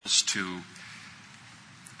to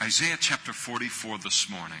Isaiah chapter 44 this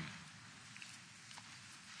morning.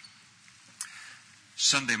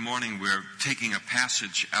 Sunday morning we're taking a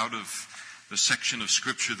passage out of the section of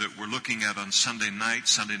Scripture that we're looking at on Sunday night.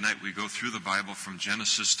 Sunday night we go through the Bible from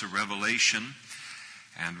Genesis to Revelation.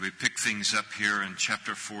 And we pick things up here in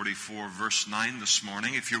chapter 44, verse 9 this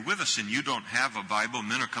morning. If you're with us and you don't have a Bible,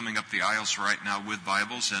 men are coming up the aisles right now with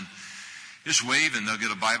Bibles. And just wave and they'll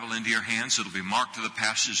get a Bible into your hands. It'll be marked to the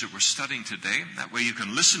passage that we're studying today. That way you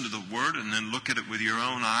can listen to the Word and then look at it with your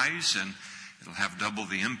own eyes. And it'll have double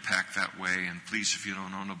the impact that way. And please, if you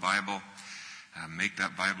don't own a Bible, make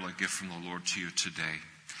that Bible a gift from the Lord to you today.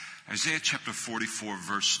 Isaiah chapter 44,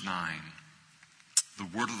 verse 9.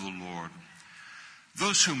 The Word of the Lord.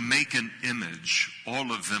 Those who make an image,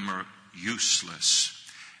 all of them are useless,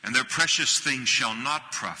 and their precious things shall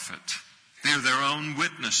not profit. They are their own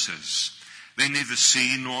witnesses. They neither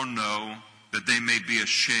see nor know, that they may be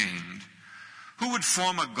ashamed. Who would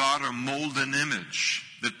form a god or mold an image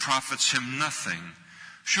that profits him nothing?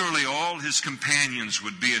 Surely all his companions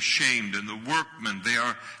would be ashamed, and the workmen, they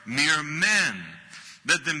are mere men.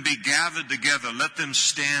 Let them be gathered together, let them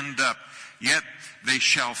stand up, yet they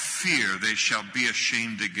shall fear, they shall be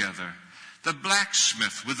ashamed together. The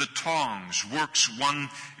blacksmith with the tongs works one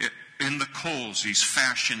in the coals. He's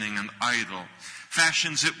fashioning an idol,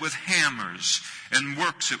 fashions it with hammers, and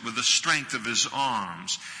works it with the strength of his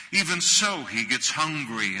arms. Even so he gets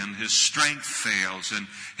hungry, and his strength fails, and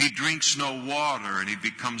he drinks no water, and he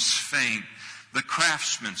becomes faint. The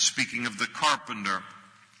craftsman, speaking of the carpenter,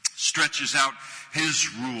 stretches out his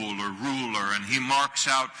ruler, and he marks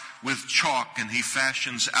out with chalk, and he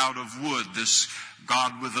fashions out of wood this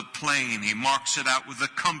God with a plane. He marks it out with a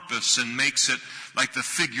compass and makes it like the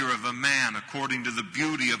figure of a man, according to the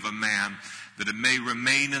beauty of a man, that it may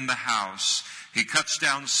remain in the house. He cuts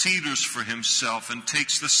down cedars for himself and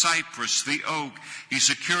takes the cypress, the oak. He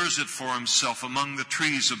secures it for himself among the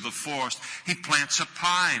trees of the forest. He plants a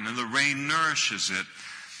pine, and the rain nourishes it.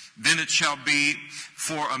 Then it shall be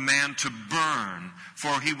for a man to burn,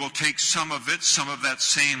 for he will take some of it, some of that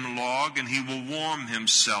same log, and he will warm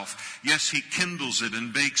himself. Yes, he kindles it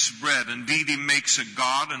and bakes bread. Indeed, he makes a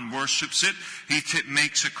god and worships it. He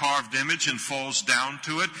makes a carved image and falls down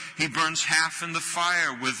to it. He burns half in the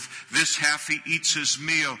fire. With this half he eats his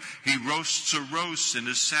meal. He roasts a roast and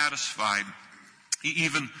is satisfied. He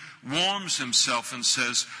even warms himself and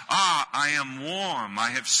says, I am warm,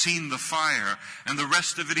 I have seen the fire. And the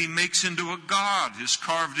rest of it he makes into a god, his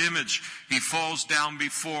carved image. He falls down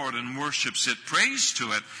before it and worships it, prays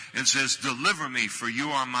to it, and says, deliver me, for you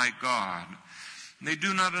are my God. And they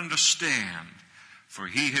do not understand, for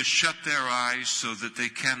he has shut their eyes so that they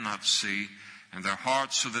cannot see, and their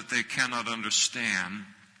hearts so that they cannot understand.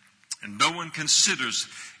 And no one considers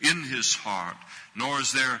in his heart, nor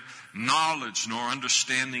is there knowledge nor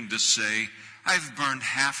understanding to say, I've burned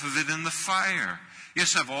half of it in the fire.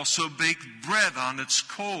 Yes, I've also baked bread on its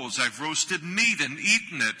coals. I've roasted meat and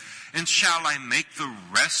eaten it. And shall I make the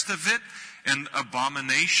rest of it an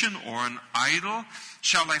abomination or an idol?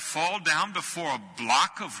 Shall I fall down before a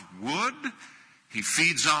block of wood? He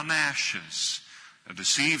feeds on ashes. A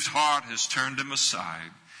deceived heart has turned him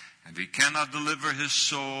aside, and he cannot deliver his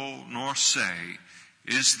soul, nor say,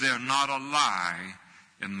 is there not a lie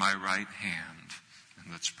in my right hand?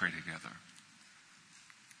 And let's pray together.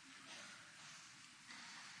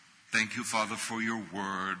 Thank you, Father, for your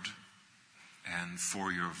word and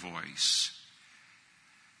for your voice.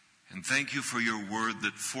 And thank you for your word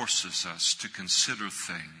that forces us to consider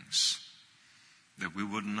things that we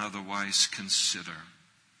wouldn't otherwise consider.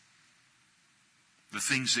 The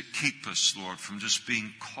things that keep us, Lord, from just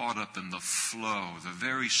being caught up in the flow, the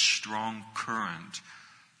very strong current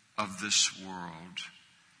of this world.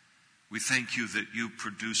 We thank you that you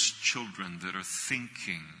produce children that are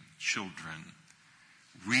thinking children,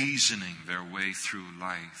 reasoning their way through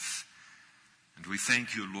life. And we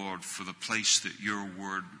thank you, Lord, for the place that your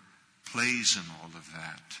word plays in all of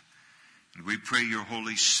that. And we pray your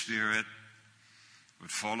Holy Spirit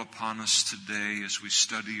would fall upon us today as we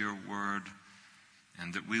study your word,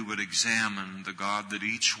 and that we would examine the God that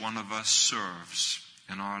each one of us serves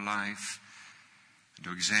in our life, and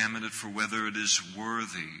to examine it for whether it is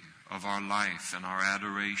worthy of our life and our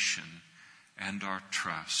adoration and our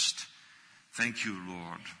trust. Thank you,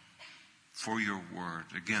 Lord, for your word,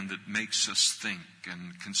 again, that makes us think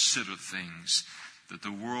and consider things that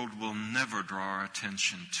the world will never draw our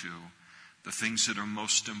attention to, the things that are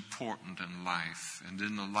most important in life and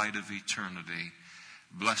in the light of eternity.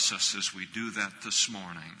 Bless us as we do that this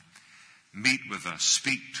morning. Meet with us,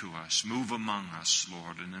 speak to us, move among us,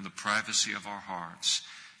 Lord, and in the privacy of our hearts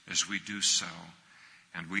as we do so.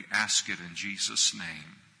 And we ask it in Jesus'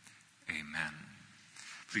 name. Amen.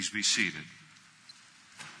 Please be seated.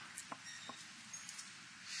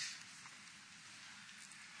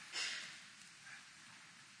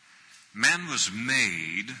 Man was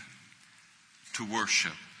made to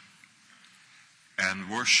worship, and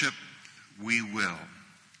worship we will.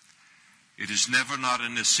 It is never, not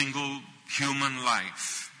in a single human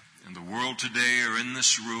life, in the world today or in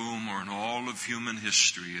this room or in all of human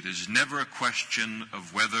history, it is never a question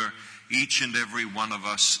of whether each and every one of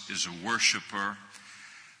us is a worshiper.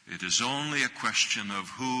 It is only a question of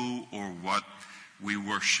who or what we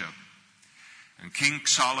worship. And King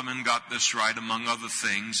Solomon got this right, among other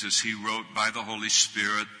things, as he wrote by the Holy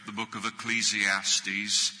Spirit the book of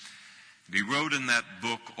Ecclesiastes. And he wrote in that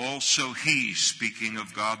book, also he, speaking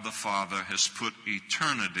of God the Father, has put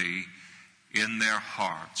eternity in their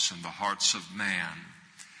hearts, in the hearts of man.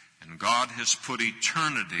 And God has put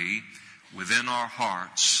eternity within our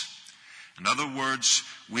hearts. In other words,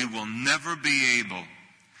 we will never be able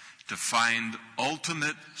to find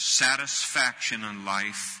ultimate satisfaction in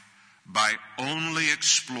life by only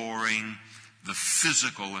exploring the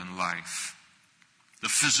physical in life, the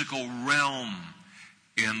physical realm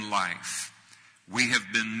in life. We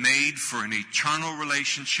have been made for an eternal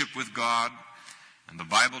relationship with God, and the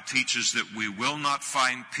Bible teaches that we will not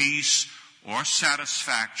find peace or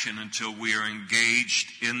satisfaction until we are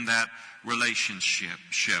engaged in that relationship.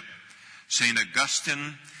 St.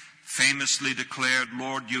 Augustine famously declared,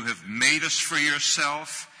 Lord, you have made us for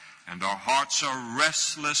yourself, and our hearts are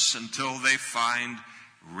restless until they find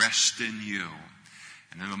rest in you.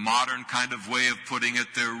 And in a modern kind of way of putting it,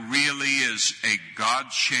 there really is a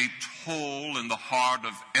God-shaped hole in the heart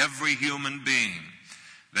of every human being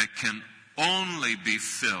that can only be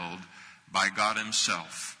filled by God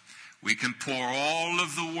himself. We can pour all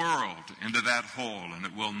of the world into that hole, and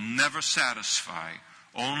it will never satisfy.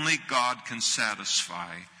 Only God can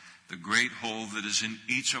satisfy the great hole that is in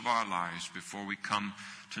each of our lives before we come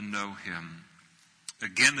to know him.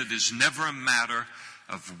 Again, it is never a matter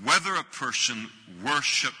of whether a person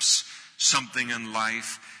worships something in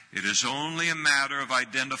life. It is only a matter of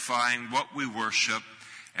identifying what we worship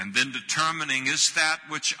and then determining, is that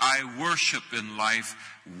which I worship in life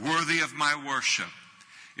worthy of my worship?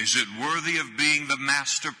 Is it worthy of being the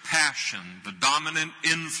master passion, the dominant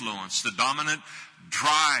influence, the dominant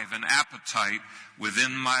drive and appetite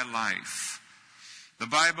within my life? The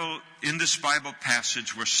Bible, in this Bible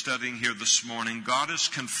passage we're studying here this morning, God is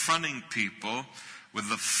confronting people with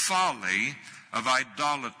the folly of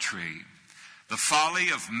idolatry, the folly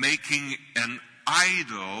of making an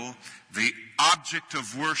idol the object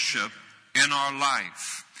of worship in our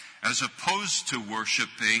life, as opposed to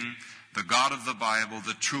worshiping the God of the Bible,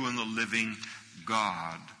 the true and the living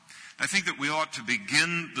God. I think that we ought to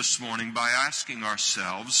begin this morning by asking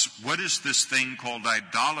ourselves, what is this thing called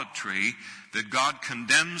idolatry that God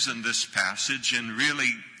condemns in this passage and really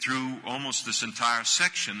through almost this entire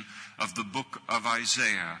section of the book of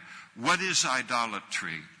Isaiah? What is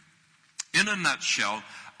idolatry? In a nutshell,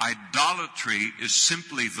 idolatry is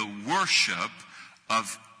simply the worship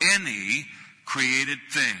of any created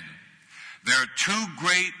thing. There are two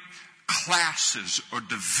great classes or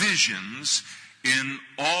divisions in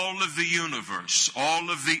all of the universe, all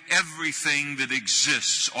of the everything that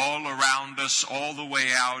exists all around us, all the way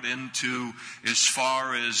out into as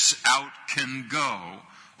far as out can go.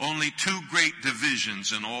 Only two great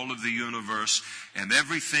divisions in all of the universe, and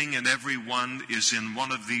everything and everyone is in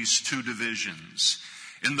one of these two divisions.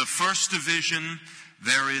 In the first division,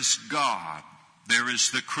 there is God. There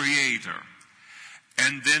is the Creator.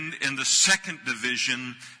 And then in the second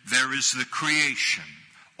division, there is the creation.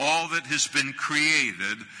 All that has been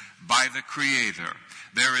created by the Creator.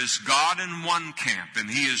 There is God in one camp, and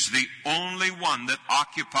he is the only one that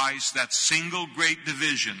occupies that single great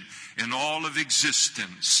division in all of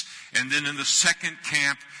existence. And then in the second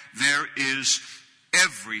camp, there is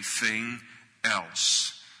everything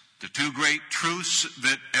else. The two great truths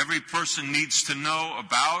that every person needs to know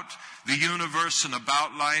about the universe and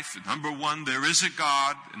about life. Number one, there is a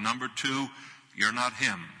God. And number two, you're not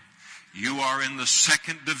him. You are in the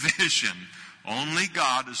second division. Only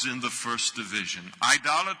God is in the first division.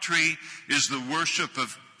 Idolatry is the worship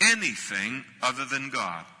of anything other than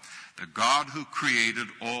God, the God who created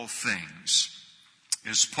all things.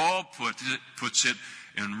 As Paul puts it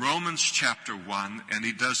in Romans chapter 1, and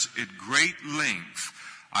he does it great length,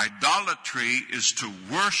 idolatry is to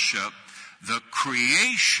worship the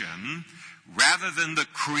creation rather than the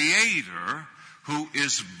Creator, who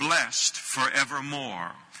is blessed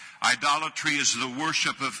forevermore. Idolatry is the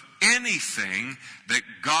worship of anything that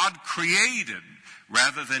God created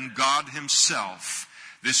rather than God himself.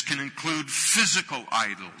 This can include physical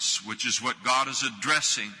idols, which is what God is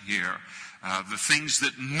addressing here. The things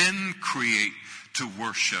that men create to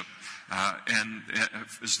worship and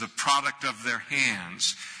is the product of their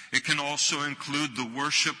hands. It can also include the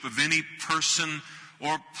worship of any person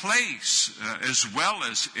or place, as well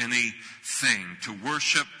as anything. To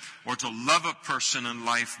worship or to love a person in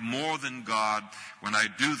life more than God. When I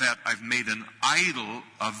do that, I've made an idol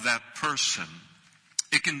of that person.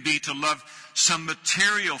 It can be to love some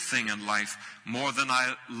material thing in life more than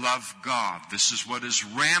I love God. This is what is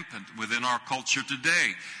rampant within our culture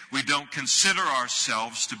today. We don't consider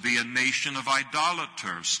ourselves to be a nation of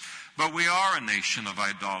idolaters, but we are a nation of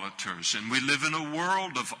idolaters, and we live in a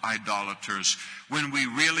world of idolaters when we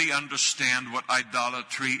really understand what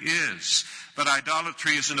idolatry is. But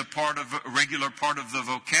idolatry isn't a regular part of the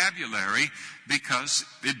vocabulary because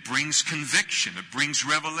it brings conviction. It brings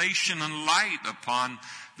revelation and light upon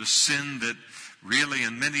the sin that really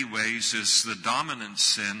in many ways is the dominant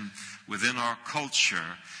sin within our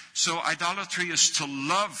culture. So idolatry is to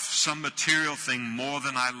love some material thing more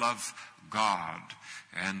than I love God.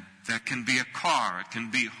 And that can be a car, it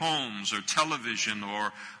can be homes or television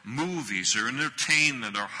or movies or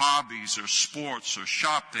entertainment or hobbies or sports or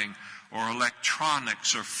shopping or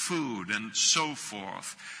electronics or food and so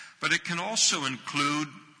forth. But it can also include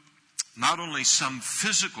not only some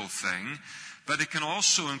physical thing, but it can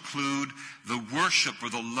also include the worship or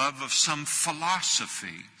the love of some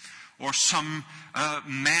philosophy or some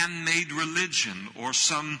man-made religion or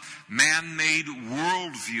some man-made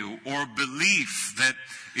worldview or belief that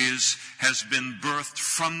has been birthed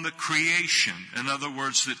from the creation. In other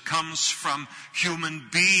words, that comes from human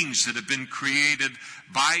beings that have been created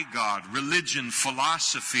by God. Religion,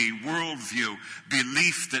 philosophy, worldview,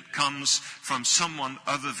 belief that comes from someone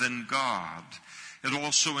other than God. It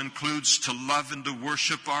also includes to love and to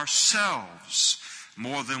worship ourselves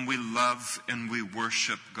more than we love and we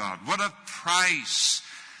worship God. What a price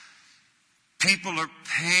people are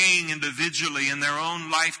paying individually in their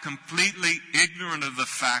own life, completely ignorant of the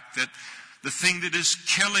fact that the thing that is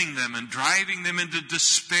killing them and driving them into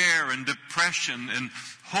despair and depression and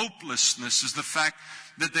hopelessness is the fact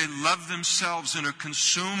that they love themselves and are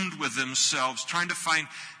consumed with themselves, trying to find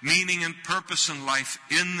meaning and purpose in life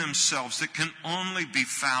in themselves that can only be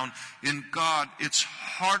found in God. It's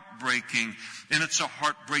heartbreaking, and it's a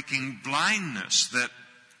heartbreaking blindness that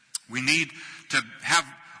we need to have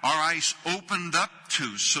our eyes opened up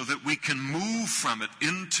to so that we can move from it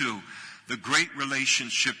into the great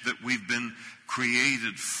relationship that we've been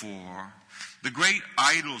created for. The great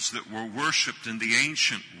idols that were worshipped in the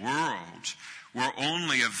ancient world were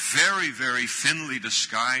only a very, very thinly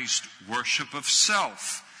disguised worship of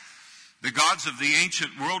self. The gods of the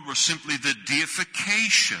ancient world were simply the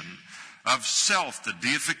deification of self, the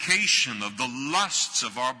deification of the lusts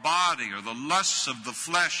of our body or the lusts of the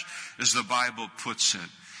flesh, as the Bible puts it.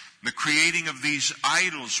 The creating of these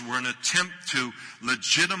idols were an attempt to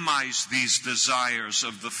legitimize these desires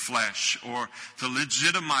of the flesh or to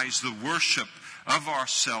legitimize the worship of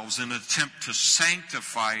ourselves in an attempt to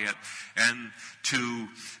sanctify it and to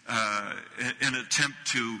an attempt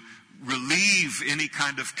to relieve any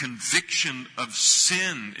kind of conviction of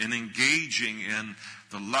sin in engaging in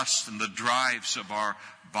the lust and the drives of our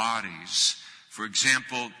bodies. For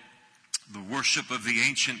example, the worship of the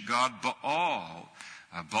ancient god Baal.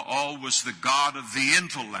 Baal was the god of the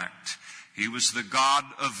intellect. He was the god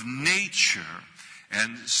of nature.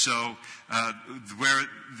 And so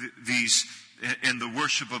and the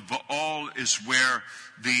worship of Baal is where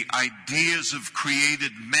the ideas of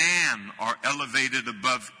created man are elevated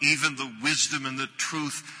above even the wisdom and the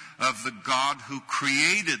truth of the God who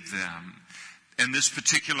created them. And this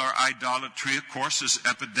particular idolatry, of course, is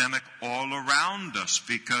epidemic all around us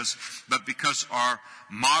because our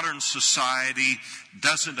modern society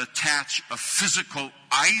doesn't attach a physical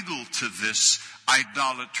idol to this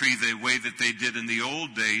idolatry the way that they did in the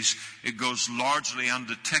old days. It goes largely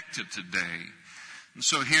undetected today. And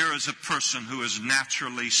so here is a person who is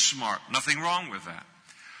naturally smart. Nothing wrong with that.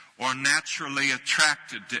 Or naturally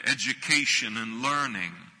attracted to education and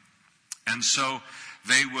learning. And so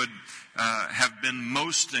they would have been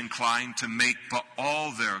most inclined to make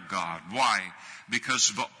Baal their god. Why?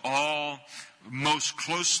 Because Baal most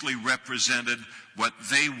closely represented what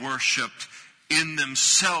they worshipped in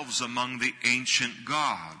themselves among the ancient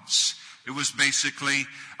gods. It was basically,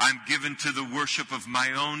 I'm given to the worship of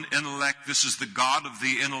my own intellect. This is the God of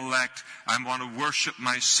the intellect. I want to worship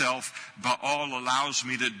myself. Baal allows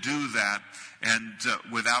me to do that and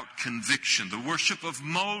without conviction. The worship of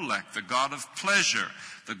Molech, the god of pleasure,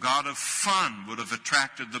 the god of fun, would have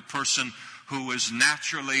attracted the person who is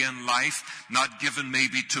naturally in life not given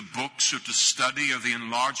maybe to books or to study or the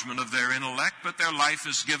enlargement of their intellect, but their life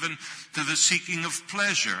is given to the seeking of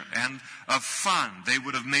pleasure and of fun. They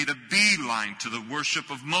would have made a beeline to the worship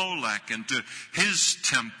of Molech and to his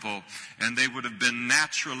temple, and they would have been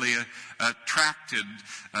naturally attracted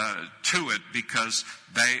to it because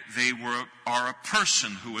they are a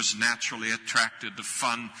person who is naturally attracted to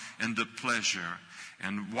fun and to pleasure.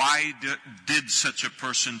 And why did such a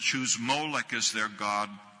person choose Molech as their god?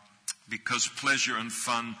 Because pleasure and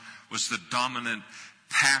fun was the dominant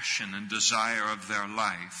passion and desire of their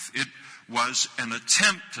life. It was an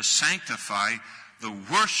attempt to sanctify the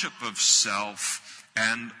worship of self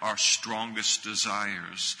and our strongest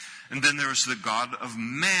desires. And then there is the god of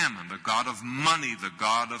mammon, the god of money, the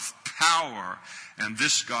god of power. And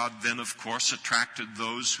this god then, of course, attracted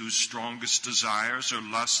those whose strongest desires or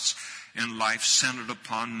lusts in life centered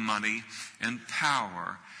upon money and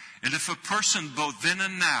power. And if a person both then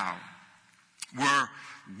and now were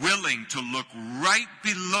willing to look right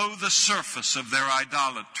below the surface of their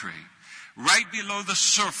idolatry, right below the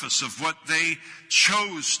surface of what they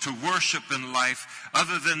chose to worship in life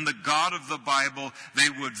other than the God of the Bible, they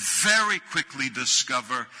would very quickly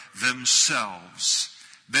discover themselves.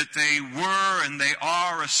 That they were and they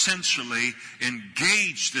are essentially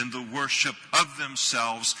engaged in the worship of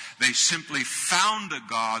themselves. They simply found a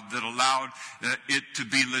God that allowed it to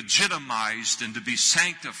be legitimized and to be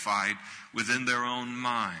sanctified within their own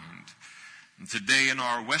mind. And today in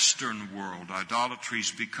our Western world,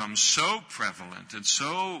 idolatry's become so prevalent and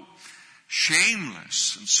so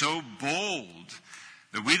shameless and so bold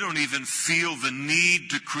that we don't even feel the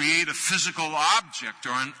need to create a physical object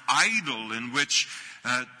or an idol in which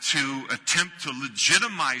to attempt to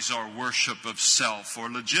legitimize our worship of self or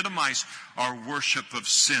legitimize our worship of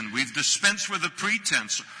sin. We've dispensed with the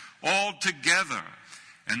pretense altogether.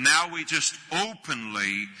 And now we just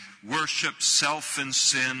openly worship self and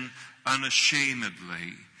sin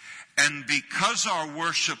unashamedly. And because our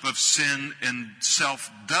worship of sin and self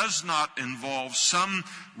does not involve some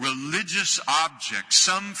religious object,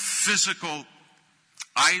 some physical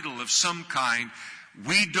idol of some kind,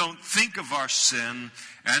 we don't think of our sin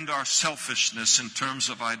and our selfishness in terms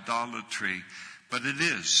of idolatry, but it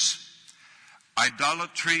is.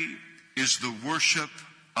 Idolatry is the worship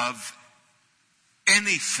of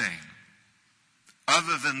anything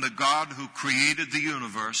other than the God who created the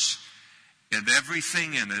universe and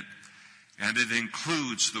everything in it, and it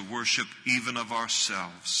includes the worship even of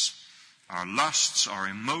ourselves. Our lusts, our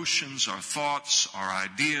emotions, our thoughts, our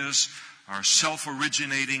ideas, our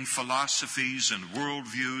self-originating philosophies and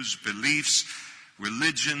worldviews, beliefs,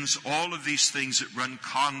 religions, all of these things that run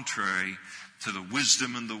contrary to the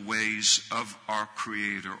wisdom and the ways of our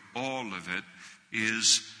Creator. All of it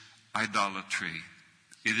is idolatry.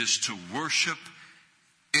 It is to worship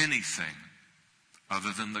anything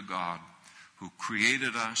other than the God who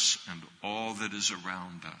created us and all that is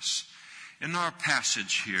around us. In our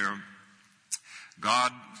passage here,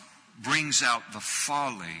 God brings out the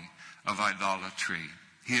folly of idolatry.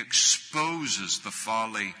 He exposes the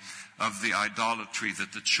folly of the idolatry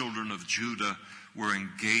that the children of Judah were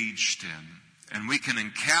engaged in. And we can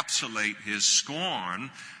encapsulate his scorn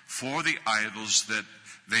for the idols that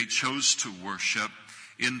they chose to worship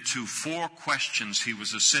into 4 questions he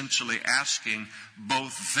was essentially asking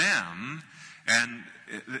both them and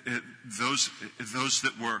those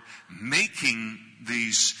that were making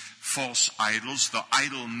these false idols, the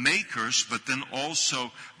idol makers, but then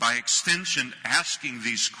also by extension asking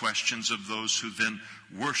these questions of those who then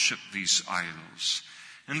worship these idols.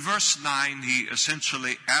 In verse 9, he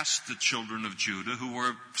essentially asked the children of Judah, who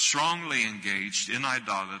were strongly engaged in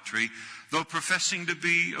idolatry, though professing to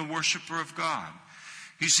be a worshiper of God.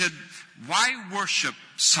 He said, why worship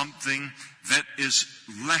something that is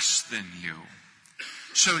less than you?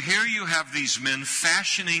 So here you have these men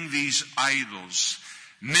fashioning these idols,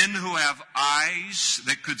 men who have eyes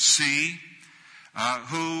that could see,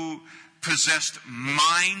 who possessed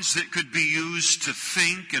minds that could be used to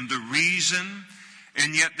think and to reason,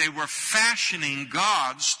 and yet they were fashioning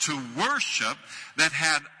gods to worship that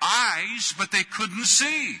had eyes but they couldn't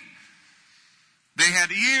see. They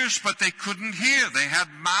had ears but they couldn't hear. They had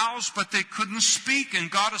mouths but they couldn't speak.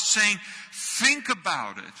 And God is saying, think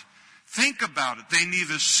about it. Think about it. They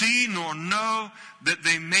neither see nor know, that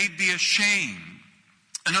they may be ashamed.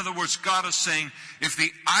 In other words, God is saying, if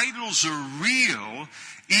the idols are real,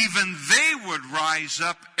 even they would rise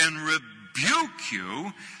up and rebuke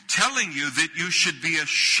you, telling you that you should be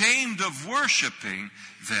ashamed of worshiping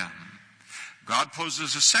them. God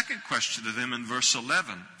poses a second question to them in verse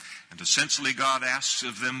 11. And essentially God asks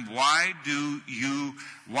of them, why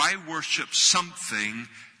worship something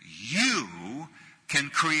you can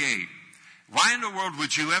create? Why in the world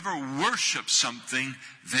would you ever worship something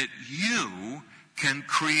that you can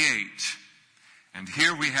create? And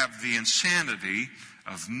here we have the insanity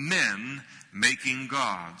of men making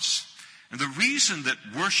gods. And the reason that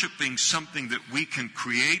worshiping something that we can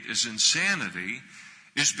create is insanity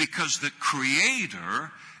is because the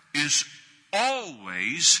Creator is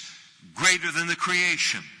always greater than the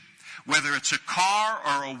creation. Whether it's a car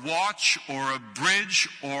or a watch or a bridge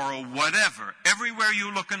or a whatever, everywhere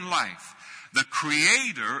you look in life, the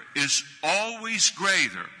Creator is always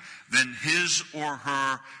greater than his or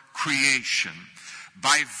her creation.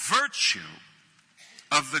 By virtue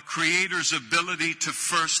of the Creator's ability to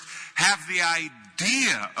first have the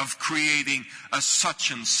idea of creating a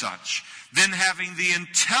such and such, then having the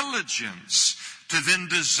intelligence to then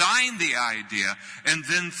design the idea, and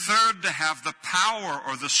then third, to have the power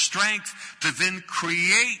or the strength to then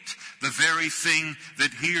create the very thing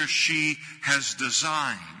that he or she has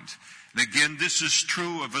designed. And again, this is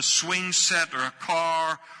true of a swing set or a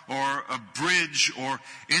car or a bridge or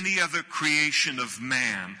any other creation of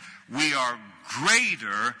man. We are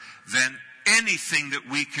greater than anything that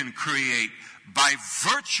we can create by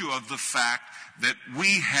virtue of the fact that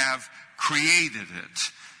we have created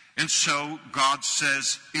it. And so God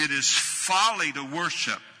says it is folly to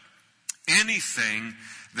worship anything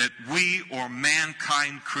that we or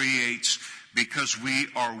mankind creates, because we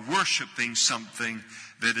are worshiping something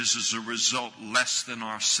that is as a result less than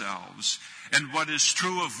ourselves. And what is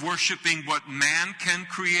true of worshiping what man can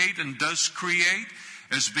create and does create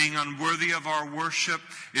as being unworthy of our worship,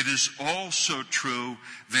 it is also true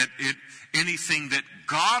that anything that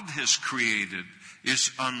God has created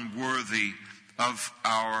is unworthy of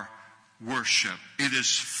our worship. It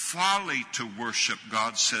is folly to worship,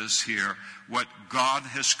 God says here, what God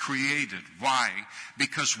has created. Why?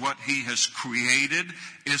 Because what he has created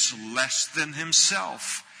is less than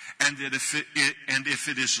himself. And that if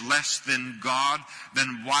it is less than God,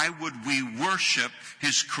 then why would we worship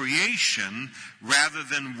his creation rather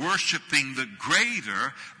than worshiping the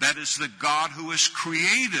greater, that is the God who has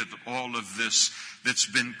created all of this that's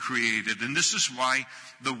been created? And this is why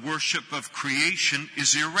the worship of creation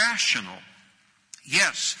is irrational.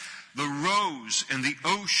 Yes, the rose and the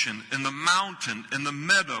ocean and the mountain and the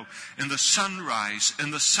meadow and the sunrise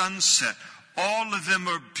and the sunset, all of them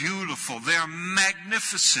are beautiful. They are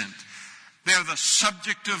magnificent. They are the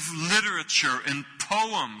subject of literature and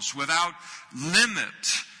poems without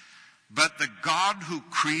limit. But the God who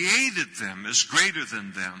created them is greater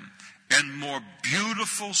than them and more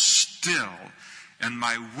beautiful still. And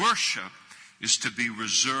my worship is to be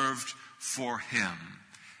reserved for him.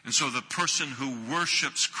 And so the person who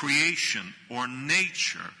worships creation or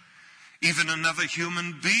nature, even another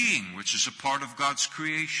human being, which is a part of God's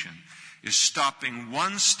creation, is stopping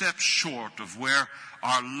one step short of where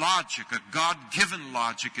our logic, a God-given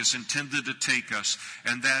logic, is intended to take us,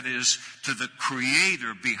 and that is to the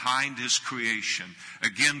Creator behind his creation.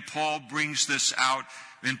 Again, Paul brings this out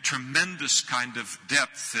in tremendous kind of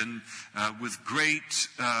depth and with great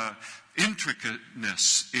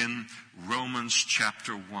intricateness in Romans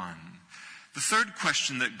chapter 1. The third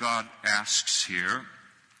question that God asks here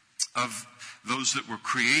of those that were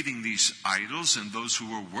creating these idols and those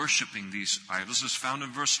who were worshiping these idols is found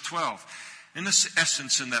in verse 12. In this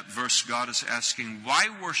essence, in that verse, God is asking, why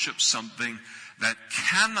worship something that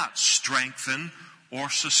cannot strengthen or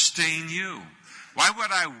sustain you? Why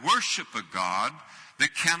would I worship a God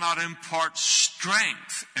that cannot impart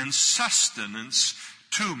strength and sustenance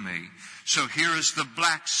to me? So here is the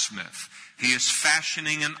blacksmith. He is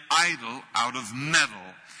fashioning an idol out of metal,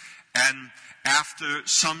 and after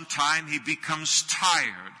some time he becomes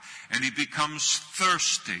tired and he becomes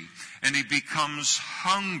thirsty and he becomes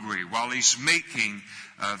hungry while he's making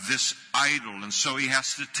this idol. And so he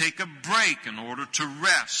has to take a break in order to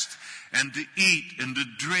rest and to eat and to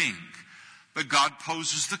drink. But God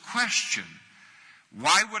poses the question,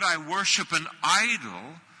 why would I worship an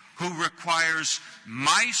idol who requires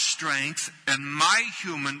my strength and my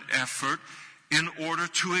human effort in order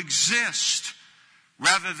to exist,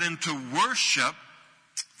 rather than to worship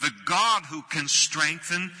the God who can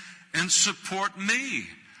strengthen and support me?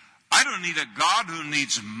 I don't need a God who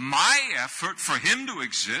needs my effort for him to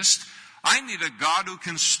exist. I need a God who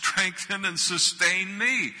can strengthen and sustain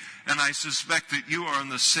me. And I suspect that you are in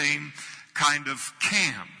the same kind of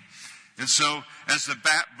camp. And so as the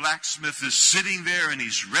blacksmith is sitting there and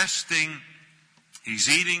he's resting, he's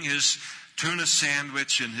eating his tuna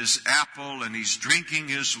sandwich and his apple and he's drinking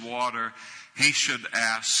his water, he should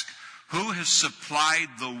ask, who has supplied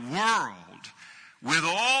the world with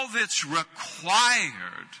all that's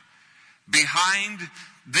required behind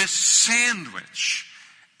this sandwich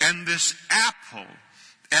and this apple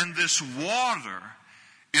and this water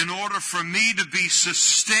in order for me to be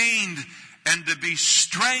sustained and to be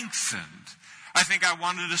strengthened. I think I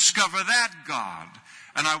want to discover that God,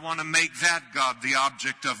 and I want to make that God the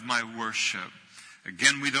object of my worship.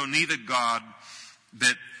 Again, we don't need a God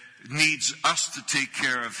that needs us to take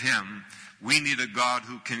care of him. We need a God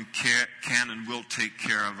who can and will take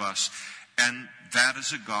care of us. And that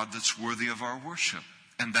is a God that's worthy of our worship.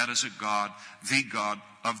 And that is a God, the God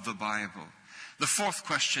of the Bible. The fourth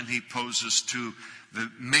question he poses to the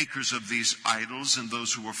makers of these idols and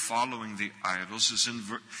those who are following the idols is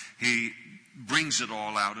he brings it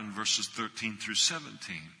all out in verses 13 through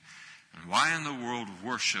 17. And why in the world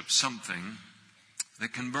worship something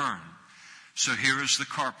that can burn? So here is the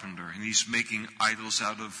carpenter, and he's making idols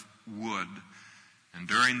out of wood. And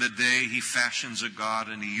during the day, he fashions a god,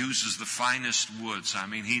 and he uses the finest woods. I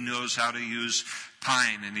mean, he knows how to use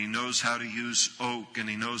pine, and he knows how to use oak, and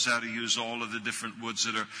he knows how to use all of the different woods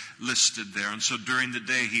that are listed there. And so during the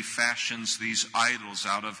day, he fashions these idols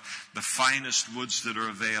out of the finest woods that are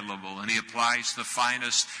available, and he applies the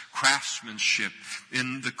finest craftsmanship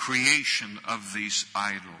in the creation of these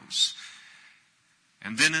idols.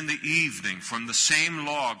 And then in the evening, from the same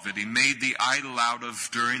log that he made the idol out of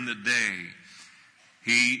during the day,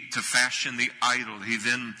 to fashion the idol, he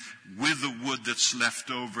then, with the wood that's left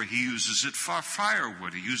over, he uses it for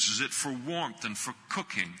firewood. He uses it for warmth and for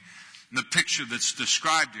cooking. And the picture that's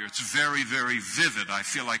described here, it's very, very vivid. I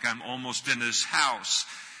feel like I'm almost in his house.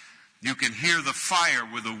 You can hear the fire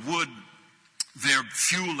with the wood there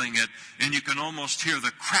fueling it, and you can almost hear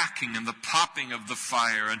the cracking and the popping of the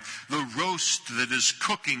fire and the roast that is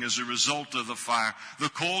cooking as a result of the fire. The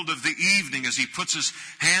cold of the evening as he puts his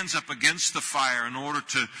hands up against the fire in order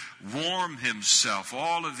to warm himself.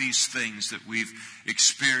 All of these things that we've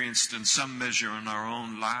experienced in some measure in our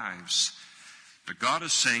own lives. But God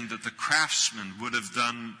is saying that the craftsman would have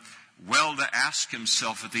done well to ask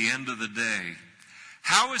himself at the end of the day,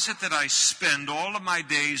 how is it that I spend all of my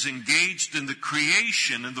days engaged in the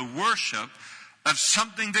creation and the worship of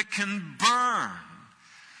something that can burn?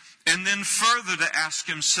 And then further to ask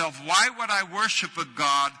himself, why would I worship a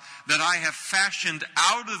God that I have fashioned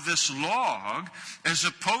out of this log as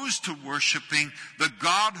opposed to worshiping the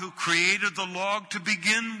God who created the log to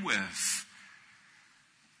begin with?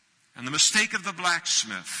 And the mistake of the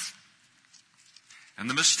blacksmith and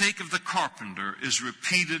the mistake of the carpenter is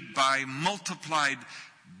repeated by multiplied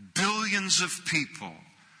billions of people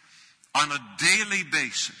on a daily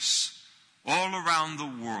basis all around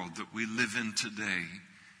the world that we live in today.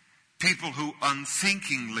 People who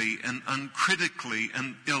unthinkingly and uncritically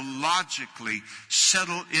and illogically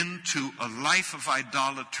settle into a life of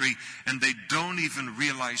idolatry, and they don't even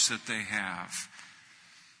realize that they have.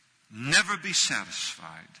 Never be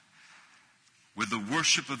satisfied with the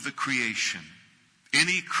worship of the creation.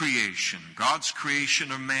 Any creation, God's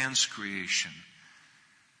creation or man's creation.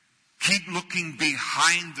 Keep looking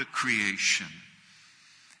behind the creation.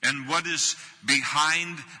 And what is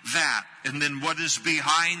behind that? And then what is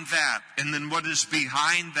behind that? And then what is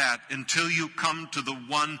behind that? Until you come to the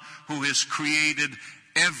one who has created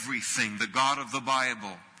everything, the God of the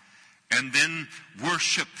Bible. And then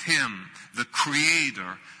worship him, the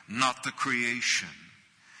creator, not the creation.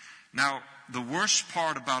 Now, the worst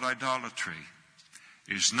part about idolatry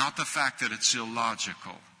is not the fact that it's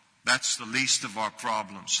illogical. That's the least of our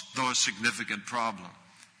problems, though a significant problem.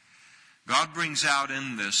 God brings out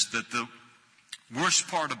in this that the worst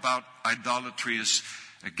part about idolatry is,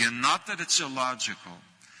 again, not that it's illogical,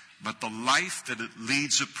 but the life that it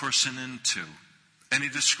leads a person into. And he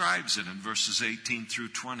describes it in verses 18 through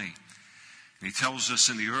 20. And he tells us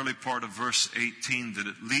in the early part of verse 18 that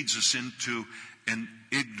it leads us into an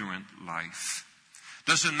ignorant life.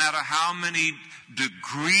 Doesn't matter how many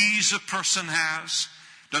degrees a person has.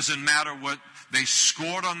 Doesn't matter what they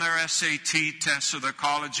scored on their SAT tests or their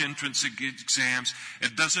college entrance exams.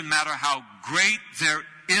 It doesn't matter how great their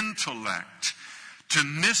intellect. To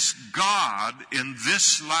miss God in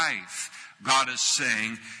this life, God is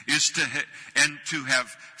saying, is to have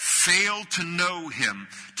failed to know him,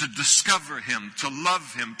 to discover him, to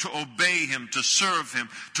love him, to obey him, to serve him,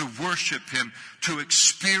 to worship him, to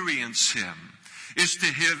experience him. Is to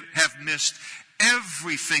have missed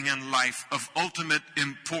everything in life of ultimate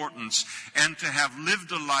importance, and to have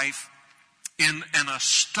lived a life in an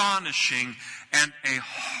astonishing and a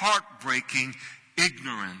heartbreaking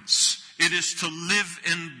ignorance. It is to live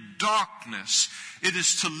in darkness. It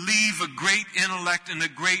is to leave a great intellect and a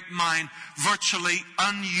great mind virtually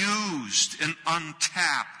unused and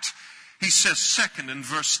untapped. He says, second, in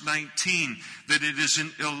verse 19, that it is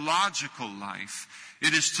an illogical life.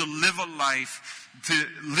 It is to live a life. To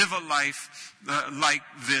live a life like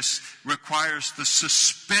this requires the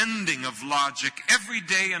suspending of logic every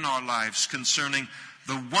day in our lives concerning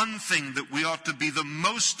the one thing that we ought to be the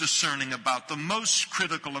most discerning about, the most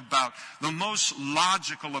critical about, the most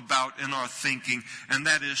logical about in our thinking, and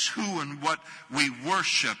that is who and what we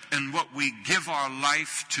worship and what we give our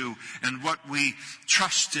life to and what we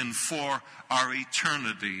trust in for our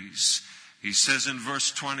eternities. He says in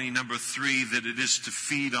verse 20, number 3, that it is to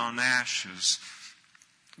feed on ashes.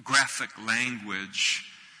 Graphic language.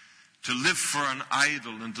 To live for an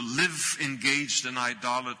idol and to live engaged in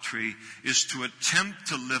idolatry is to attempt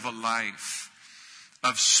to live a life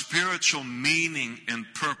of spiritual meaning and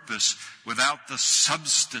purpose without the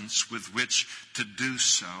substance with which to do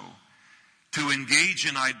so. To engage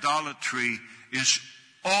in idolatry is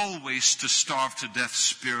always to starve to death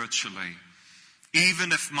spiritually.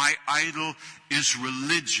 Even if my idol is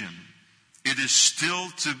religion, it is still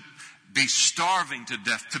to be starving to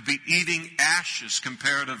death, to be eating ashes,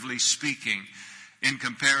 comparatively speaking, in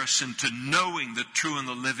comparison to knowing the true and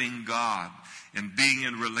the living God and being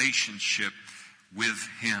in relationship with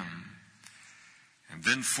Him. And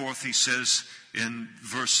then fourth, he says in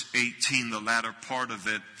verse 18, the latter part of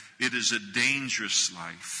it, it is a dangerous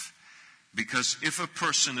life. Because if a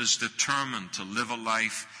person is determined to live a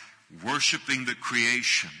life worshiping the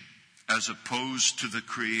creation as opposed to the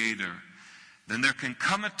Creator, then there can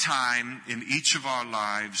come a time in each of our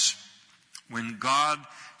lives when God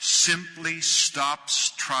simply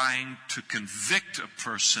stops trying to convict a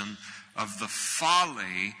person of the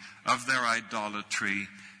folly of their idolatry,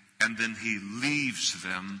 and then He leaves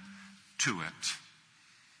them to it.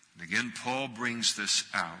 And again, Paul brings this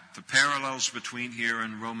out. The parallels between here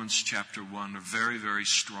and Romans chapter 1 are very, very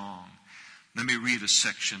strong. Let me read a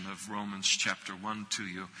section of Romans chapter 1 to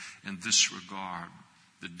you in this regard.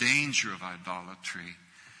 The danger of idolatry.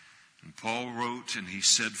 And Paul wrote, and he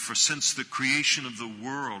said, for since the creation of the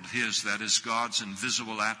world, His, that is God's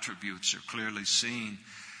invisible attributes, are clearly seen,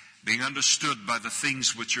 being understood by the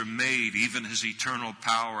things which are made, even His eternal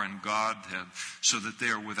power and Godhead, so that they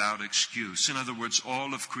are without excuse. In other words,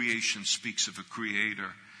 all of creation speaks of a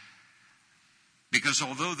Creator. Because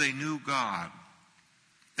although they knew God,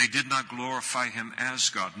 they did not glorify Him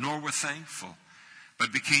as God, nor were thankful,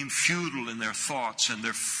 but became futile in their thoughts, and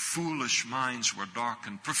their foolish minds were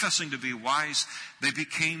darkened. Professing to be wise, they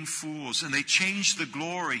became fools, and they changed the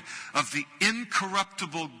glory of the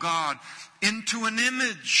incorruptible God into an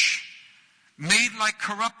image made like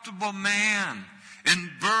corruptible man, and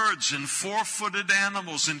birds and four-footed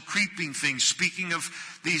animals and creeping things, speaking of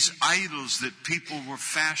these idols that people were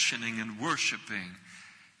fashioning and worshiping.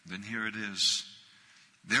 Then here it is.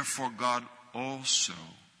 Therefore God also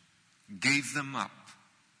gave them up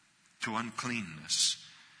to uncleanness,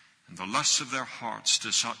 and the lusts of their hearts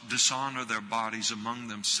dishonor their bodies among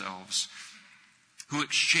themselves, who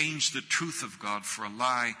exchanged the truth of God for a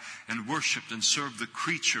lie and worshipped and served the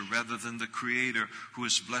creature rather than the Creator, who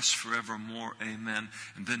is blessed forevermore. Amen.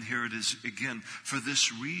 And then here it is again. For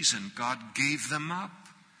this reason God gave them up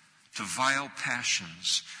to vile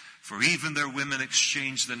passions. For even their women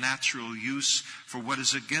exchanged the natural use for what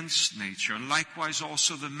is against nature. And likewise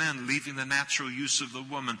also the men, leaving the natural use of the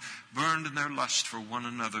woman, burned in their lust for one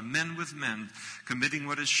another. Men with men, committing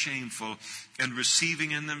what is shameful, and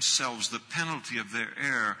receiving in themselves the penalty of their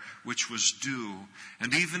error, which was due.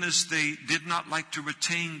 And even as they did not like to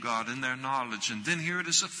retain God in their knowledge. And then here it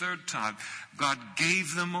is a third time. God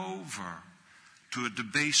gave them over to a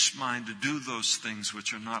debased mind to do those things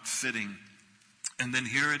which are not fitting. And then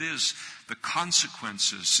here it is, the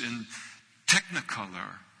consequences in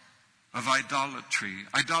technicolor of idolatry.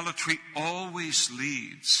 Idolatry always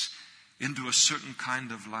leads into a certain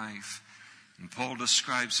kind of life. And Paul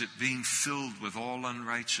describes it being filled with all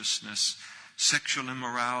unrighteousness, sexual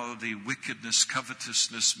immorality, wickedness,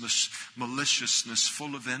 covetousness, maliciousness,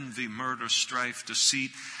 full of envy, murder, strife,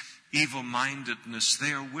 deceit, evil-mindedness.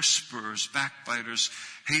 They are whisperers, backbiters,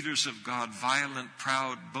 haters of God, violent,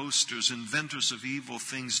 proud, boasters, inventors of evil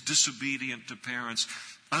things, disobedient to parents,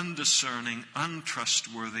 undiscerning,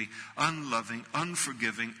 untrustworthy, unloving,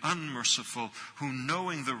 unforgiving, unmerciful, who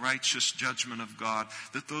knowing the righteous judgment of God,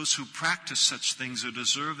 that those who practice such things are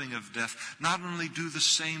deserving of death, not only do the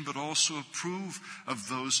same, but also approve of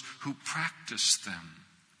those who practice them.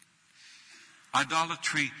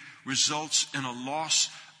 Idolatry results in a loss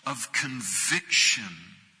of conviction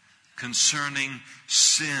concerning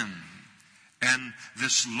sin And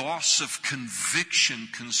this loss of conviction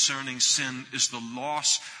concerning sin is the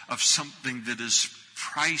loss of something that is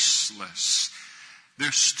priceless.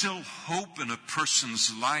 There's still hope in a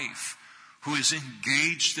person's life who is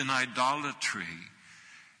engaged in idolatry.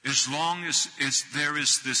 As long as there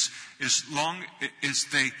is this, as long as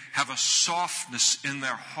they have a softness in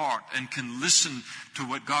their heart and can listen to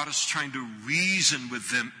what God is trying to reason with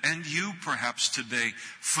them, and you perhaps today,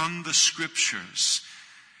 from the Scriptures.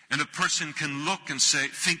 And a person can look and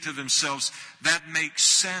think to themselves, that makes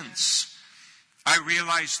sense. I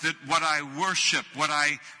realize that what I worship, what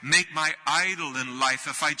I make my idol in life,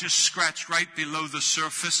 if I just scratch right below the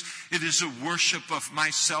surface, it is a worship of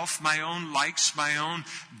myself, my own likes, my own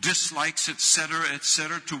dislikes, etc.,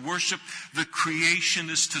 etc. To worship the creation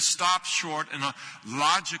is to stop short in a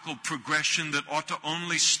logical progression that ought to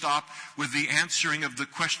only stop with the answering of the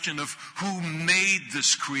question of who made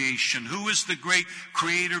this creation, who is the great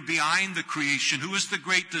creator behind the creation, who is the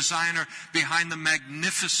great designer behind the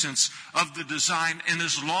magnificence of the design. And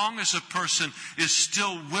as long as a person is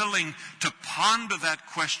still willing to ponder that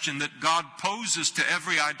question that God poses to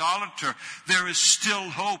every idolater, there is still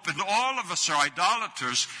hope. And all of us are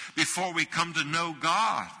idolaters before we come to know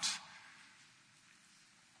God.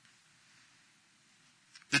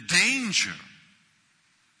 The danger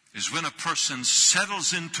is when a person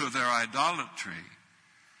settles into their idolatry,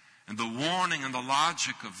 and the warning and the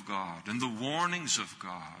logic of God and the warnings of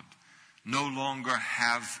God no longer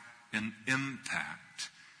have an impact.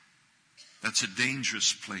 That's a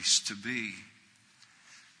dangerous place to be.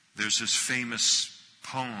 There's this famous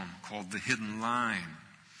poem called The Hidden Line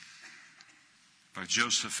by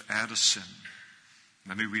Joseph Addison.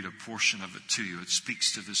 Let me read a portion of it to you. It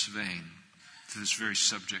speaks to this vein, to this very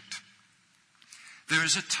subject. There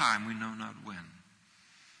is a time we know not when,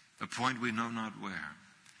 a point we know not where,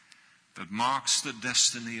 that marks the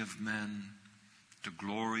destiny of men to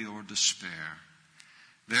glory or despair.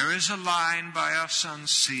 There is a line by us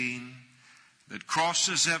unseen that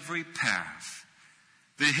crosses every path,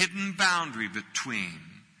 the hidden boundary between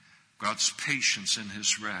God's patience and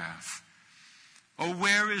His wrath. Oh,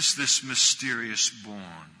 where is this mysterious bourne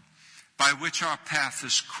by which our path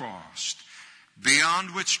is crossed,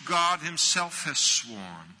 beyond which God Himself has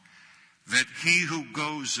sworn that he who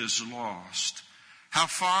goes is lost? How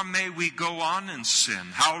far may we go on in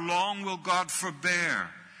sin? How long will God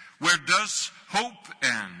forbear? Where does hope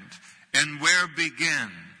end, and where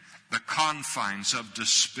begin the confines of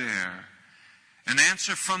despair? An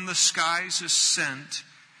answer from the skies is sent.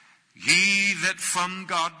 Ye that from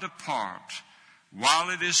God depart,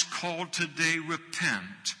 while it is called today,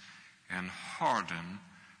 repent, and harden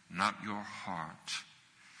not your heart.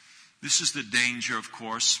 This is the danger, of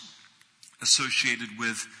course, associated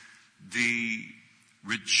with the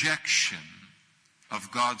rejection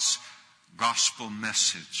of God's gospel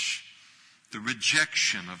message, the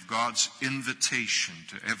rejection of God's invitation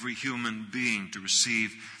to every human being to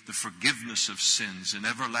receive the forgiveness of sins and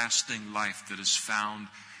everlasting life that is found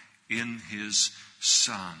in His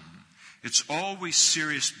Son. It's always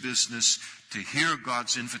serious business to hear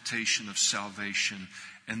God's invitation of salvation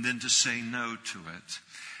and then to say no to it.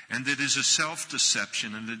 And it is a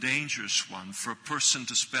self-deception and a dangerous one for a person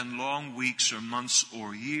to spend long weeks or months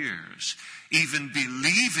or years even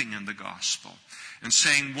believing in the gospel and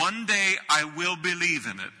saying, one day I will believe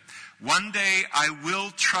in it. One day I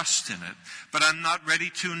will trust in it, but I'm not ready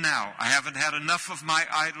to now. I haven't had enough of my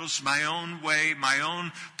idols, my own way, my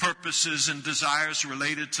own purposes and desires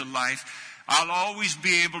related to life. I'll always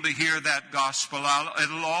be able to hear that gospel.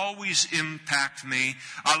 It'll always impact me.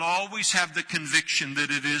 I'll always have the conviction that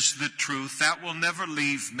it is the truth. That will never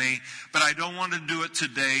leave me, but I don't want to do it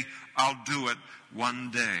today. I'll do it one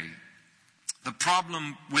day. The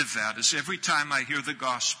problem with that is every time I hear the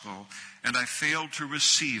gospel and I fail to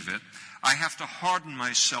receive it, I have to harden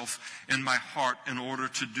myself in my heart in order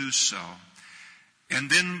to do so. And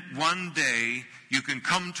then one day you can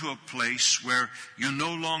come to a place where you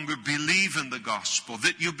no longer believe in the gospel,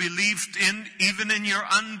 that you believed in even in your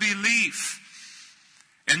unbelief.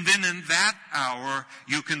 And then in that hour,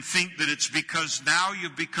 you can think that it's because now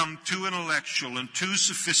you've become too intellectual and too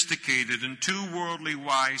sophisticated and too worldly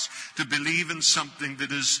wise to believe in something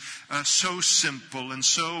that is so simple and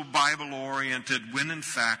so Bible-oriented, when in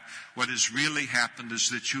fact what has really happened is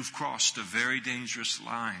that you've crossed a very dangerous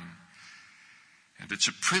line. And it's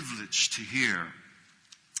a privilege to hear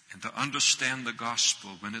and to understand the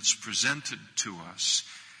gospel when it's presented to us.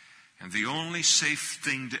 And the only safe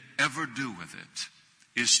thing to ever do with it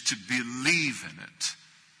is to believe in it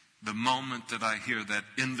the moment that I hear that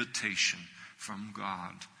invitation from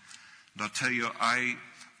God. And I'll tell you, I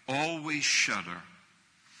always shudder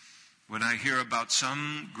when I hear about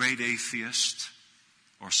some great atheist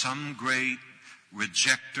or some great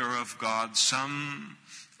rejecter of God, some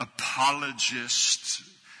apologist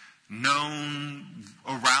known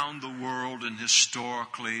around the world and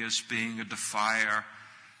historically as being a defier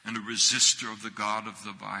and a resistor of the God of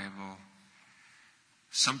the Bible.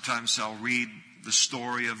 Sometimes I'll read the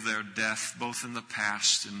story of their death, both in the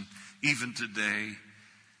past and even today,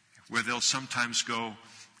 where they'll sometimes go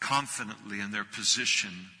confidently in their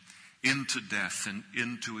position into death and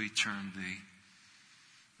into eternity.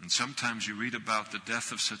 And sometimes you read about the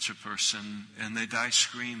death of such a person and they die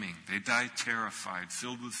screaming. They die terrified,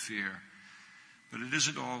 filled with fear. But it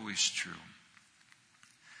isn't always true.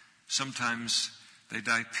 Sometimes they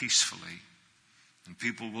die peacefully. And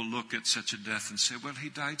people will look at such a death and say, well, he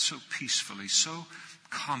died so peacefully, so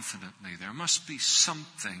confidently. There must be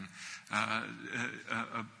something,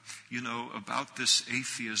 about this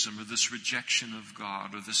atheism or this rejection of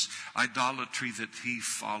God or this idolatry that he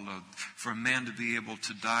followed for a man to be able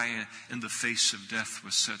to die in the face of death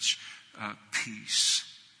with such peace.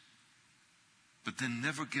 But then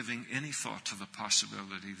never giving any thought to the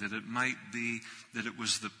possibility that it might be that it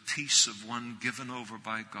was the peace of one given over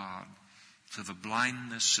by God to the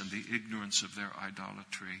blindness and the ignorance of their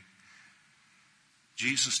idolatry.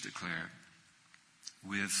 Jesus declared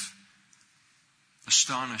with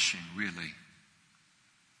astonishing, really,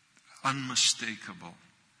 unmistakable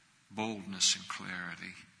boldness and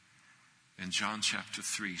clarity in John chapter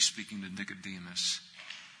 3, speaking to Nicodemus.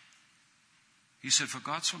 He said, for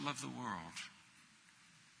God so loved the world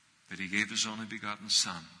that he gave his only begotten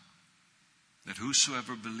Son, that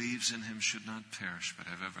whosoever believes in him should not perish but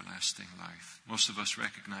have everlasting life. Most of us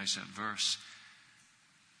recognize that verse,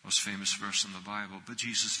 most famous verse in the Bible, but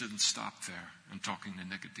Jesus didn't stop there in talking to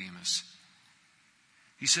Nicodemus.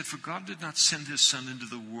 He said, for God did not send his Son into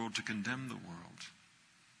the world to condemn the world,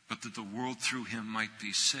 but that the world through him might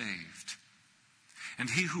be saved. And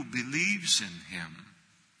he who believes in him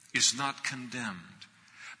is not condemned,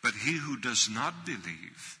 but he who does not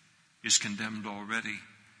believe is condemned already,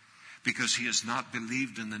 because he has not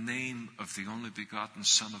believed in the name of the only begotten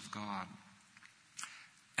Son of God.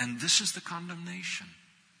 And this is the condemnation,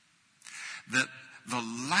 that the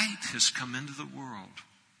light has come into the world,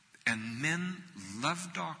 and men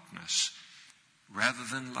love darkness rather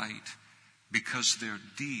than light, because their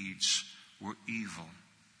deeds were evil.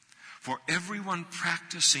 For everyone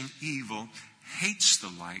practicing evil hates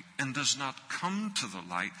the light and does not come to the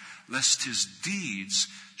light, lest his deeds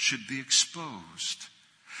should be exposed.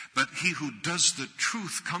 But he who does the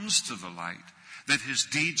truth comes to the light, that his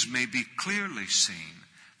deeds may be clearly seen,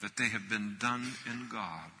 that they have been done in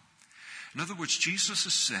God. In other words, Jesus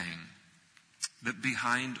is saying that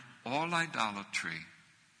behind all idolatry,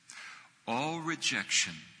 all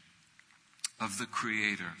rejection of the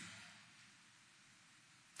Creator,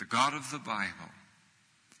 the God of the Bible,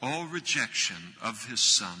 all rejection of his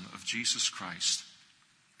Son, of Jesus Christ,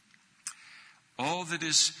 all that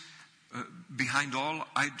is behind all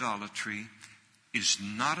idolatry is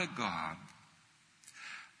not a God,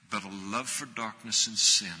 but a love for darkness and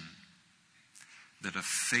sin, that a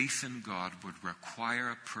faith in God would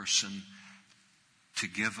require a person to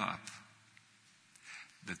give up,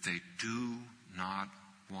 that they do not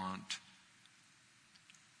want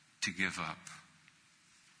to give up.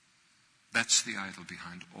 That's the idol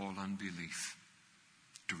behind all unbelief,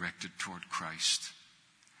 directed toward Christ.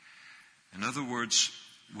 In other words,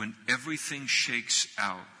 when everything shakes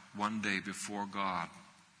out one day before God,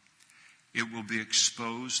 it will be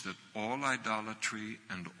exposed that all idolatry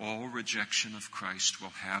and all rejection of Christ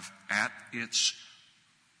will have at its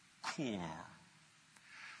core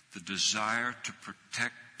the desire to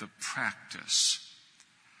protect the practice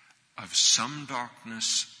of some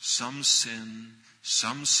darkness, some sin,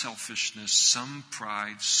 some selfishness, some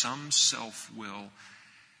pride, some self-will,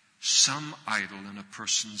 some idol in a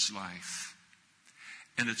person's life.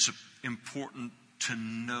 And it's important to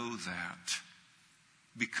know that,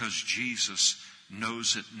 because Jesus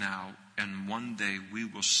knows it now, and one day we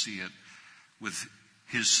will see it with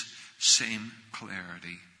his same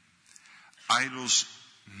clarity. Idols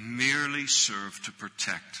merely serve to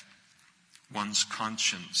protect one's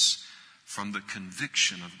conscience from the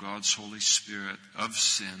conviction of God's Holy Spirit of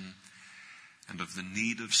sin and of the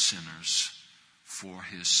need of sinners for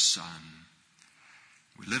his Son.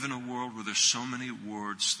 We live in a world where there's so many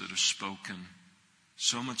words that are spoken,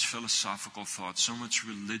 so much philosophical thought, so much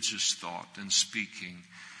religious thought and speaking,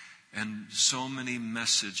 and so many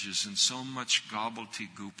messages and so much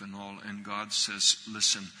gobbledygook and all. And God says,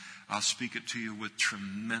 listen, I'll speak it to you with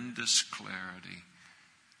tremendous clarity.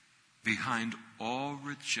 Behind all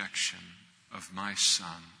rejection of my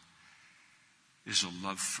Son is a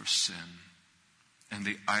love for sin. And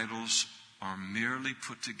the idols are merely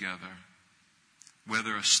put together,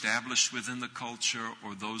 whether established within the culture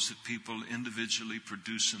or those that people individually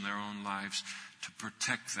produce in their own lives, to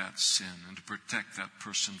protect that sin and to protect that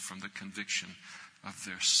person from the conviction of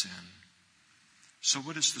their sin. So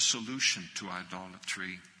what is the solution to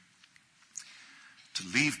idolatry? To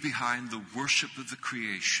leave behind the worship of the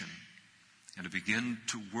creation and to begin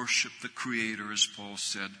to worship the Creator, as Paul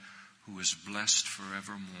said, who is blessed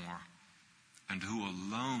forevermore and who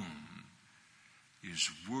alone is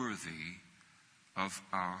worthy of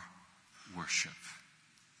our worship.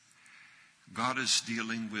 God is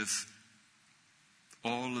dealing with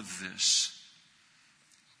all of this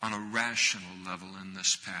on a rational level in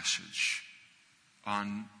this passage,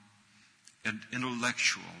 on an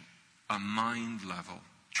intellectual, a mind level,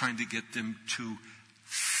 trying to get them to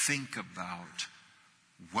think about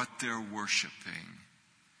what they're worshiping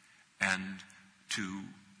and to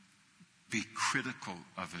be critical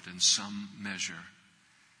of it in some measure.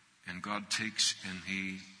 And God takes and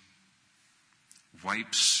He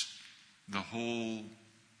wipes the whole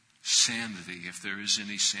sanity, if there is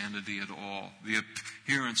any sanity at all, the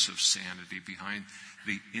appearance of sanity behind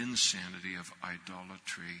the insanity of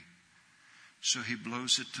idolatry. So He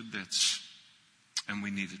blows it to bits, and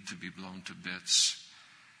we need it to be blown to bits.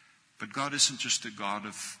 But God isn't just a God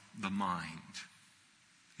of the mind.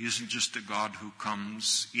 He isn't just a God who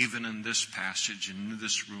comes, even in this passage and in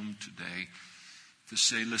this room today, to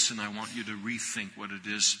say, listen, I want you to rethink what it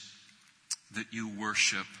is that you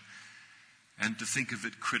worship and to think of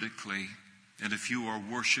it critically. And if you are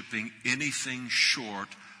worshiping anything short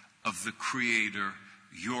of the Creator,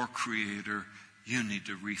 your Creator, you need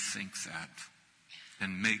to rethink that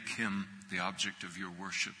and make Him the object of your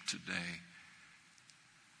worship today.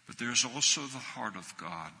 But there's also the heart of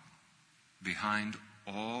God behind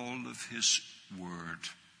all of His Word.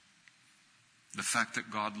 The fact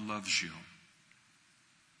that God loves you.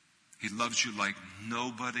 He loves you like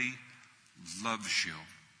nobody loves you.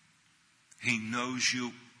 He knows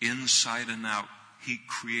you inside and out. He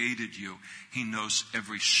created you. He knows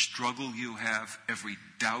every struggle you have, every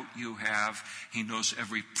doubt you have. He knows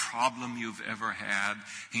every problem you've ever had.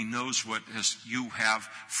 He knows what you have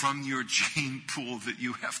from your gene pool that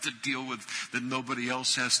you have to deal with, that nobody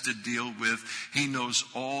else has to deal with. He knows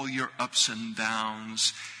all your ups and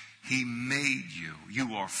downs. He made you.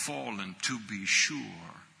 You are fallen, to be sure.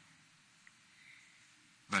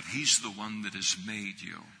 But He's the one that has made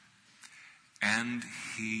you. And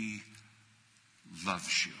He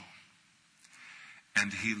loves you.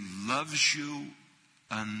 And He loves you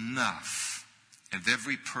enough, of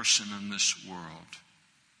every person in this world,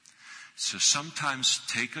 to sometimes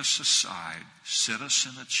take us aside, sit us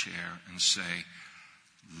in a chair and say,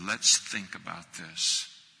 let's think about this.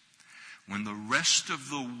 When the rest of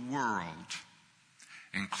the world,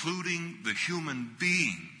 including the human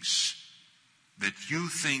beings that you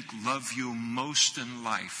think love you most in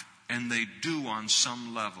life, and they do on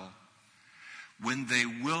some level, when they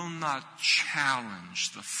will not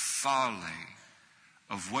challenge the folly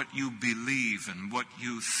of what you believe and what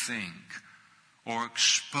you think, or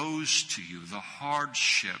expose to you the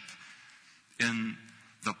hardship in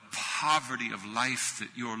the poverty of life that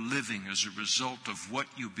you're living as a result of what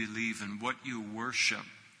you believe and what you worship,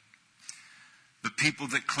 the people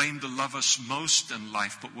that claim to love us most in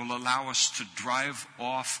life but will allow us to drive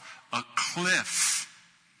off a cliff,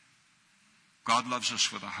 God loves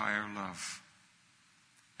us with a higher love.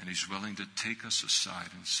 And He's willing to take us aside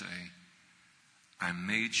and say, I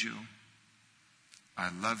made you. I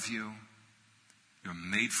love you. You're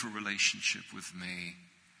made for relationship with me.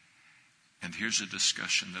 And here's a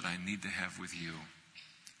discussion that I need to have with you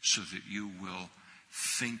so that you will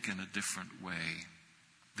think in a different way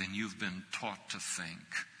than you've been taught to think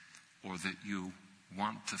or that you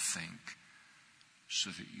want to think, so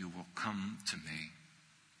that you will come to me.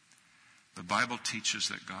 The Bible teaches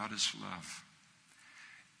that God is love.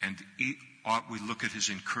 And we look at His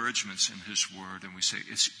encouragements in His Word and we say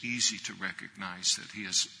it's easy to recognize that He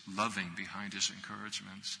is loving behind His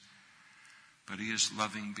encouragements. But He is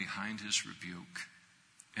loving behind His rebuke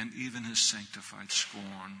and even His sanctified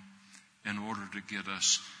scorn in order to get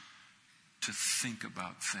us to think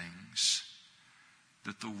about things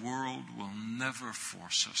that the world will never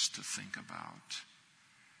force us to think about.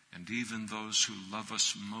 And even those who love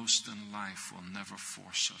us most in life will never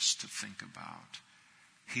force us to think about.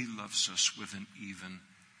 He loves us with an even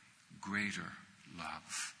greater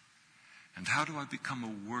love. And how do I become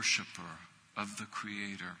a worshiper of the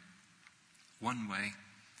Creator? One way,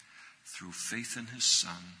 through faith in His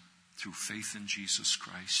Son, through faith in Jesus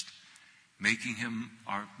Christ, making him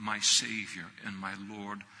my Savior and my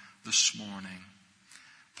Lord this morning.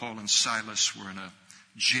 Paul and Silas were in a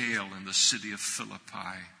jail in the city of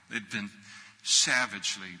Philippi. They'd been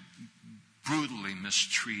savagely, brutally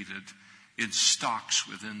mistreated in stocks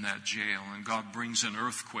within that jail. And God brings an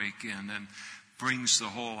earthquake in and brings the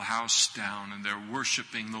whole house down. And they're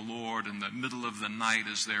worshiping the Lord in the middle of the night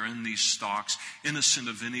as they're in these stocks, innocent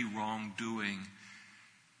of any wrongdoing.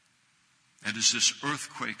 And as this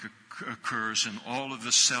earthquake occurs and all of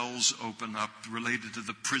the cells open up related to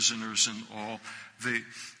the prisoners and all,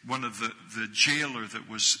 one of the jailer that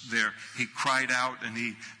was there, he cried out and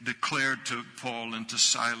he declared to Paul and to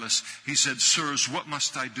Silas, he said, "Sirs, what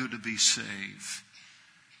must I do to be saved?"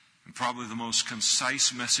 And probably the most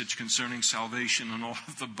concise message concerning salvation in all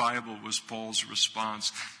of the Bible was Paul's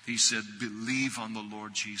response. He said, "Believe on the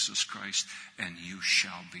Lord Jesus Christ and you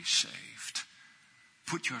shall be saved."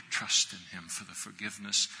 Put your trust in him for the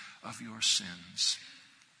forgiveness of your sins.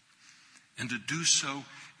 And to do so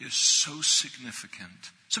is so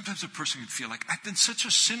significant. Sometimes a person can feel like, I've been such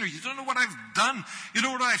a sinner. You don't know what I've done. You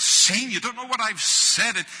don't know what I've seen. You don't know what I've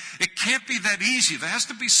said. It can't be that easy. There has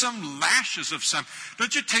to be some lashes of some.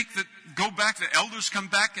 Don't you go back, the elders come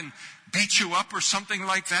back and beat you up or something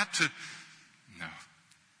like that? No.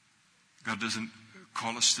 God doesn't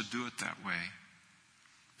call us to do it that way.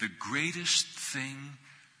 The greatest thing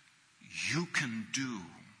you can do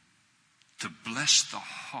to bless the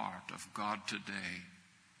heart of God today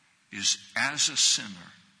is, as a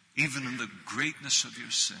sinner, even in the greatness of your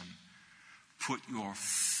sin, put your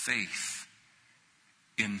faith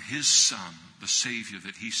in his Son, the Savior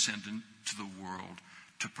that he sent into the world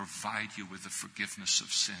to provide you with the forgiveness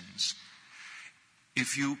of sins.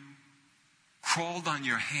 If you crawled on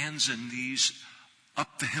your hands and knees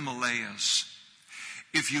up the Himalayas,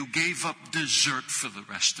 if you gave up dessert for the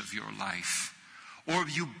rest of your life, or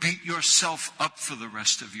you beat yourself up for the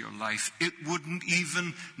rest of your life,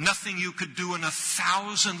 nothing you could do in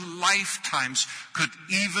 1,000 lifetimes could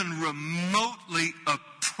even remotely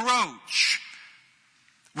approach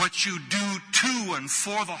what you do to and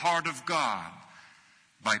for the heart of God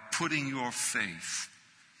by putting your faith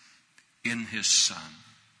in his Son.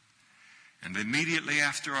 And immediately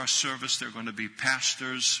after our service, there are going to be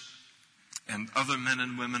pastors and other men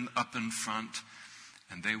and women up in front,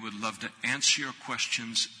 and they would love to answer your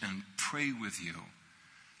questions and pray with you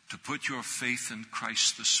to put your faith in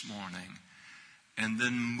Christ this morning, and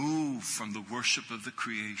then move from the worship of the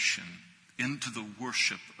creation into the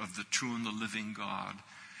worship of the true and the living God.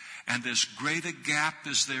 And as great a gap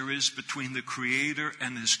as there is between the Creator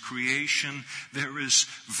and his creation, there is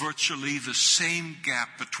virtually the same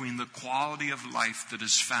gap between the quality of life that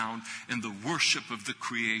is found in the worship of the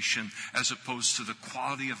creation as opposed to the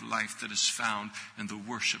quality of life that is found in the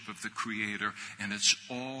worship of the Creator. And it's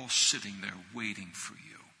all sitting there waiting for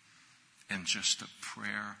you and just a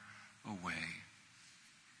prayer away.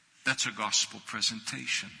 That's a gospel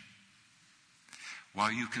presentation.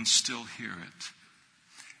 While you can still hear it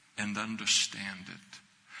and understand it,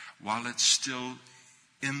 while it still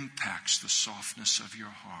impacts the softness of your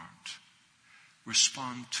heart,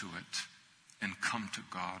 respond to it and come to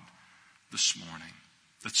God this morning.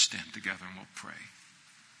 Let's stand together and we'll pray.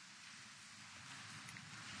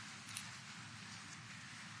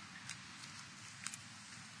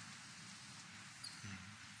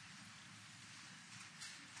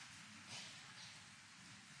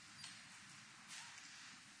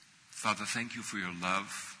 Father, thank you for your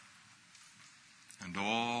love and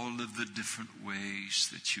all of the different ways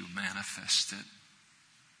that you manifest it.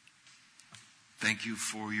 Thank you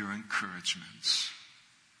for your encouragements.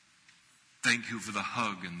 Thank you for the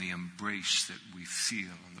hug and the embrace that we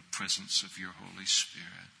feel in the presence of your Holy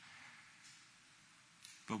Spirit.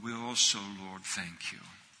 But we also, Lord, thank you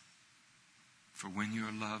for when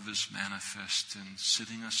your love is manifest in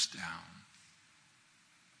sitting us down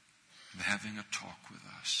and having a talk with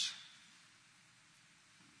us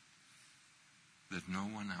that no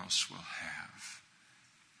one else will have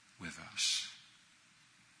with us,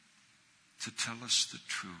 to tell us the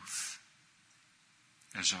truth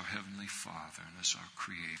as our Heavenly Father and as our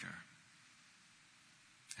Creator.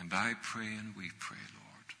 And I pray and we pray,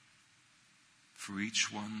 Lord, for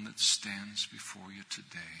each one that stands before you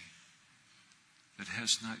today that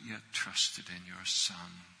has not yet trusted in your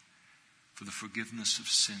Son for the forgiveness of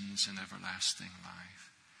sins and everlasting life.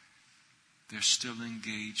 They're still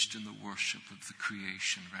engaged in the worship of the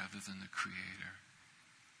creation rather than the Creator.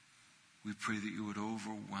 We pray that you would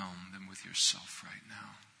overwhelm them with yourself right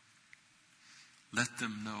now. Let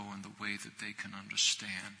them know in the way that they can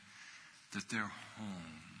understand that they're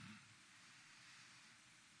home,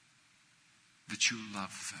 that you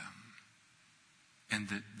love them, and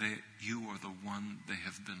that you are the one they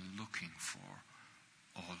have been looking for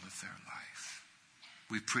all of their life.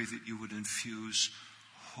 We pray that you would infuse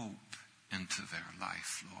hope into their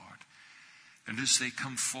life, Lord. And as they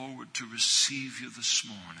come forward to receive you this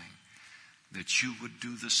morning, that you would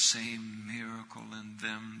do the same miracle in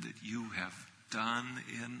them that you have done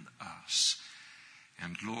in us.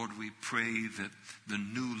 And Lord, we pray that the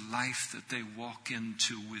new life that they walk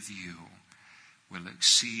into with you will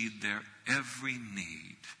exceed their every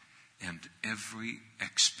need and every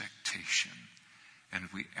expectation. And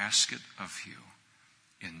we ask it of you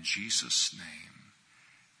in Jesus' name.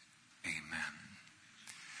 Amen.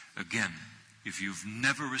 Again, if you've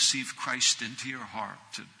never received Christ into your heart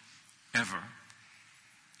ever,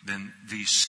 then these